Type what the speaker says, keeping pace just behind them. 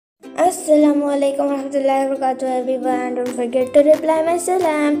Assalamualaikum warahmatullahi wabarakatuh everyone. Don't forget to reply my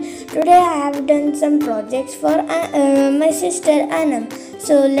salam. Today I have done some projects for my sister Anam.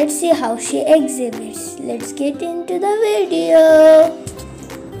 So let's see how she exhibits. Let's get into the video.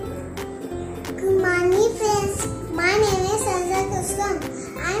 Good morning friends. My name is Kg2.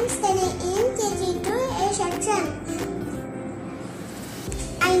 I am studying in Kg2 A section.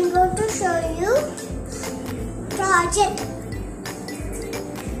 I am going to show you project.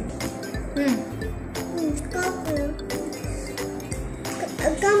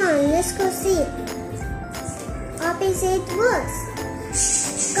 Come on, let's go see. Opposite words.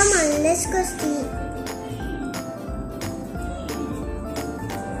 Come on, let's go see.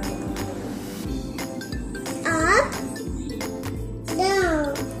 Up,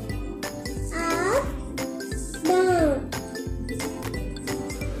 down, up, down.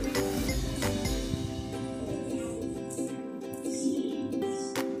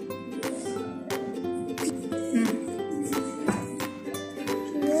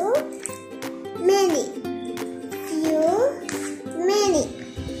 Many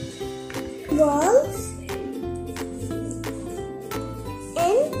balls,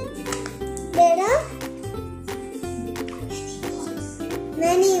 and there are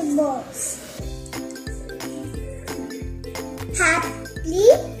many balls.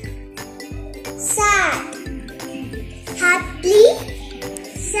 Happily sad, happily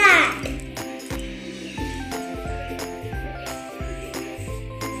sad.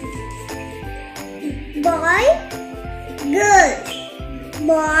 Boy, girl,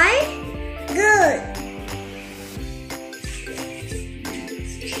 boy, girl.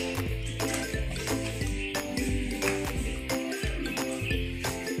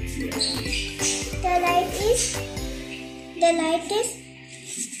 The light is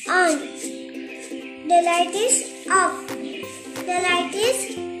on. The light is off. The light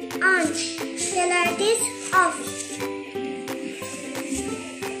is on. The light is off.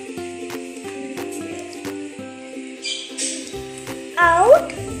 Out,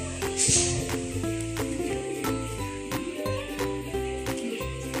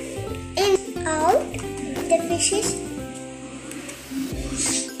 in, out, the fish is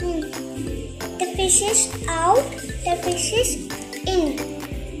out, the fish is in.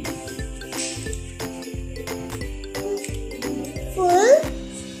 Full,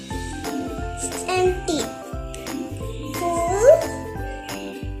 empty, full,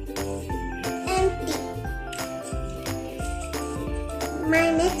 empty. My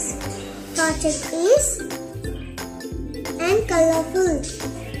next project is and colorful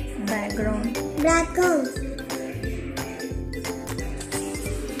Background.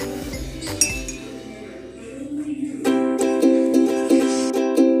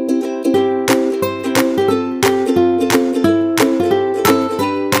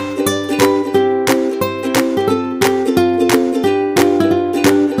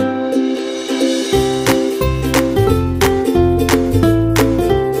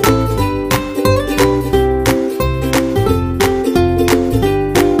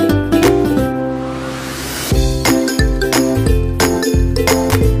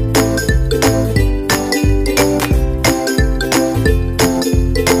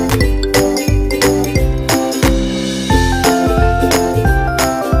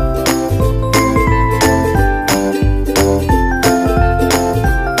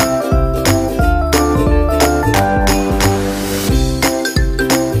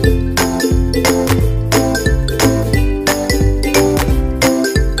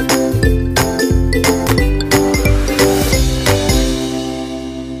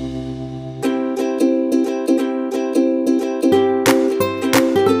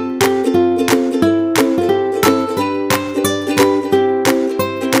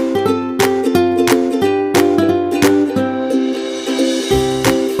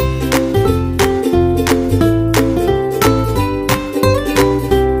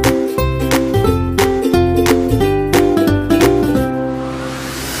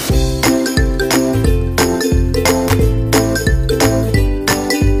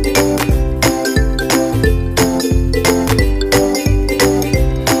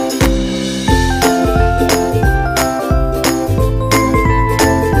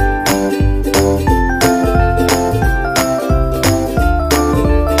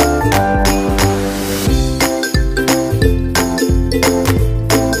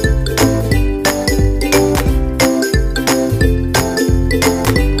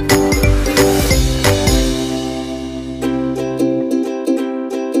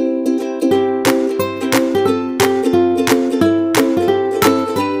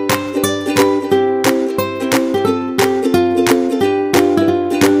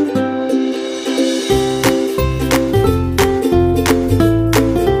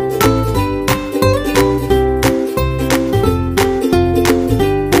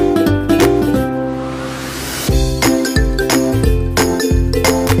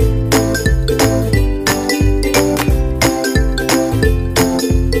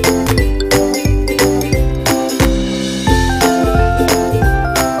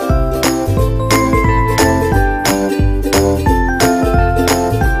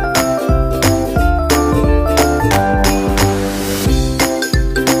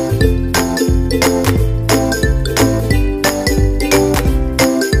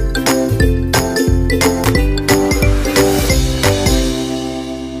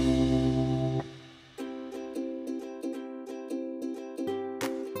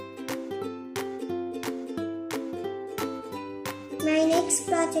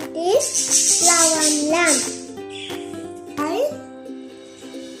 project is flower lamp. I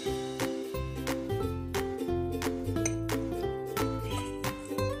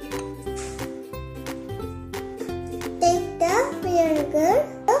take the vinegar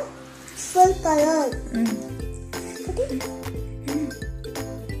full color.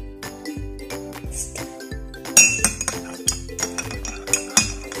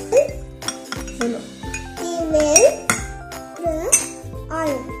 Put it. He will press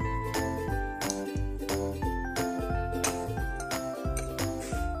oil.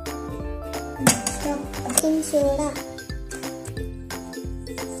 Stop. Baking soda.